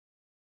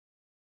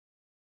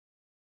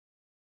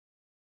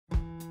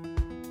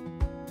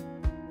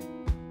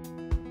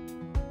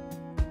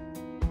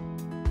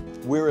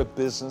We're a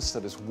business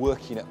that is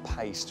working at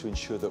pace to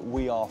ensure that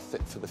we are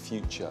fit for the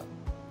future.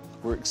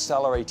 We're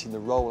accelerating the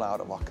rollout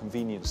of our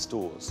convenience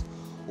stores.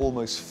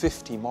 Almost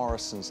 50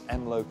 Morrisons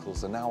M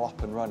Locals are now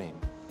up and running.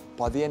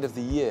 By the end of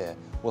the year,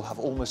 we'll have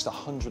almost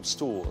 100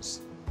 stores.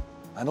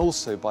 And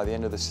also by the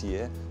end of this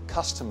year,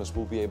 customers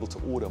will be able to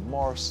order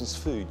Morrisons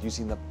food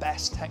using the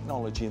best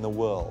technology in the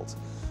world,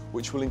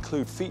 which will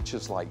include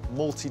features like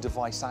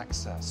multi-device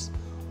access,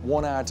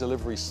 1-hour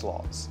delivery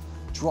slots,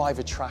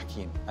 driver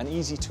tracking and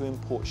easy to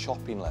import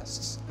shopping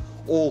lists,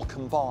 all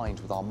combined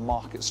with our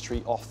Market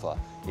Street offer.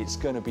 It's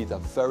going to be the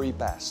very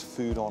best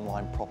food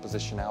online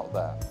proposition out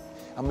there.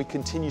 And we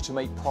continue to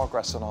make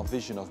progress on our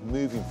vision of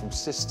moving from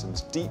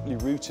systems deeply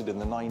rooted in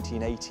the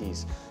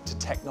 1980s to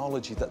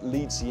technology that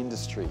leads the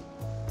industry.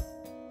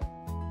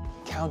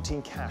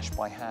 Counting cash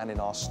by hand in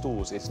our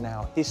stores is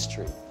now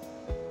history.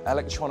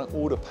 Electronic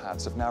order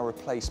pads have now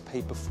replaced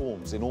paper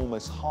forms in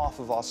almost half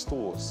of our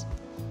stores.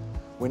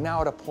 We're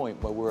now at a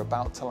point where we're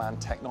about to land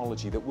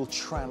technology that will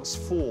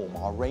transform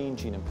our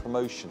ranging and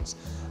promotions,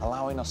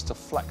 allowing us to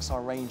flex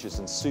our ranges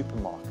in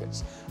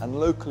supermarkets and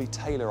locally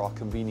tailor our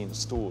convenience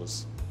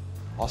stores.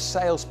 Our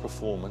sales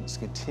performance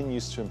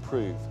continues to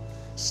improve,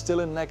 still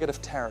in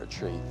negative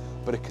territory,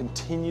 but a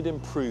continued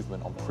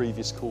improvement on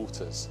previous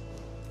quarters.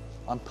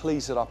 I'm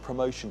pleased that our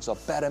promotions are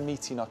better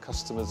meeting our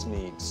customers'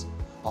 needs.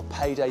 Our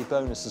payday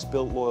bonus has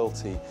built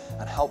loyalty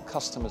and helped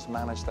customers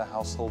manage their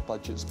household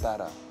budgets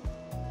better.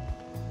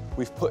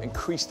 We've put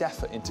increased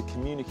effort into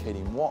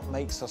communicating what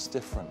makes us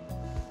different,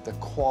 the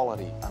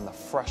quality and the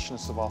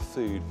freshness of our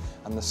food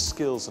and the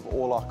skills of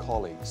all our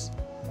colleagues.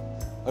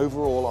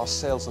 Overall, our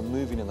sales are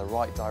moving in the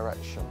right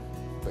direction,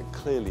 but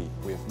clearly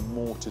we have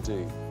more to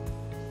do.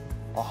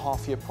 Our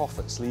half-year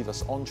profits leave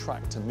us on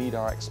track to meet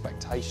our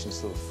expectations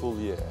for the full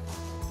year.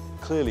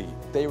 Clearly,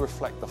 they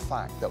reflect the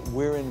fact that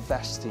we're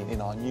investing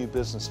in our new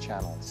business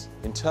channels.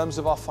 In terms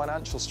of our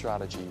financial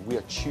strategy, we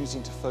are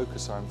choosing to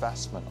focus our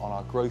investment on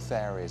our growth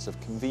areas of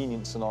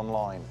convenience and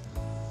online.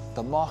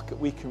 The market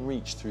we can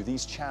reach through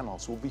these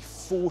channels will be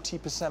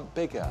 40%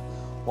 bigger,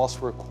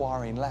 whilst we're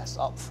requiring less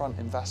upfront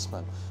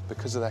investment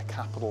because of their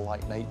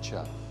capital-light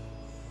nature.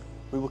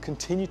 We will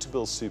continue to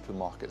build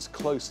supermarkets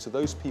close to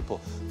those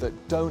people that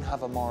don't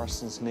have a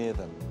Morrisons near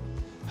them.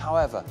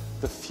 However,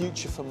 the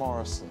future for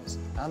Morrisons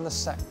and the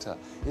sector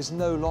is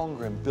no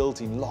longer in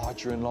building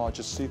larger and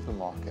larger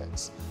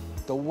supermarkets.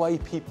 The way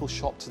people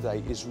shop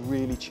today is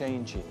really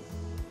changing.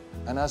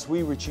 And as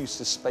we reduce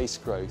the space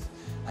growth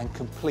and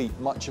complete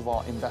much of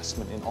our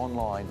investment in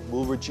online,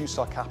 we'll reduce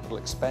our capital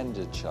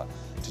expenditure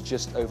to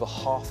just over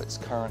half its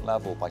current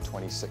level by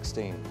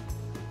 2016.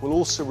 We'll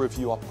also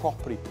review our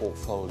property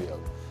portfolio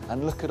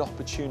and look at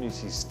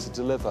opportunities to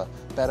deliver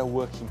better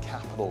working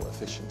capital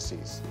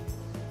efficiencies.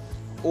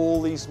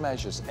 All these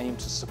measures aim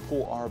to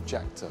support our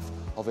objective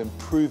of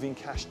improving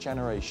cash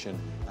generation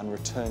and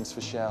returns for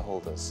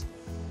shareholders.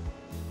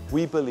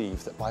 We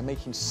believe that by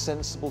making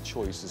sensible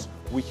choices,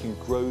 we can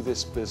grow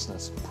this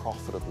business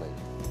profitably.